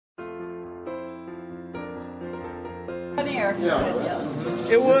there. Yeah.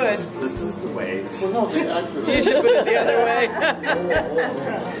 It would. This is the way. Well, no, the actors. You should put it the other way.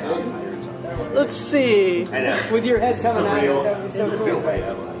 Let's see. I know. With your head coming out, Real, that would be so the cool. real way.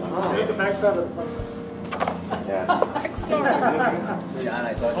 Take the backside of the front side. John,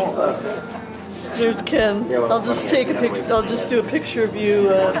 I thought you was. There's Ken. I'll just take a picture. I'll just do a picture of you.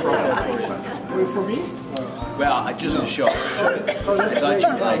 Wait for me? Well, I just to show. I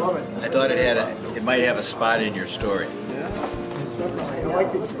thought it might have a spot in your story. I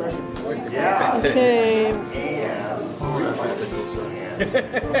like the expression. Okay.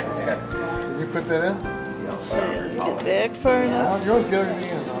 Did you put that in? Get back far enough. Oh, yours get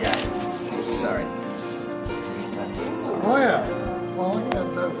everything in. Yeah. Sorry. Oh, yeah. Well, look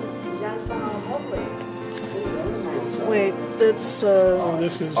at that. Wait, that's. Oh,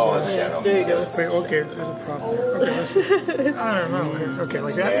 this is. Shadow. There you go. Wait, okay, there's a problem there. Okay, listen. I don't know. Okay,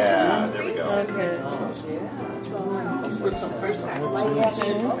 like that? Yeah, there we go. Okay. Put some face on it.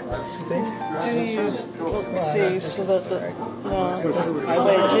 Do you? Let me see. So that the. No.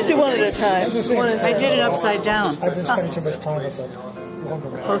 Wait, just do one at a time. I did it upside down. I've been spending too much time with that.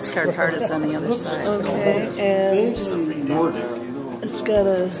 Postcard card is on the other side. Okay, and it's got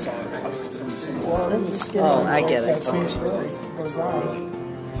a. Oh, I get it. That seems really goes on.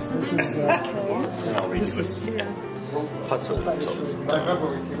 This is. I'll read you this. Putz with it until this. I remember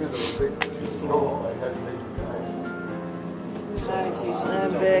we came in, there was a big snow. I had to make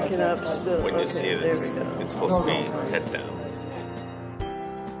I'm backing up still. When you see it, there we go. it's supposed to be head down.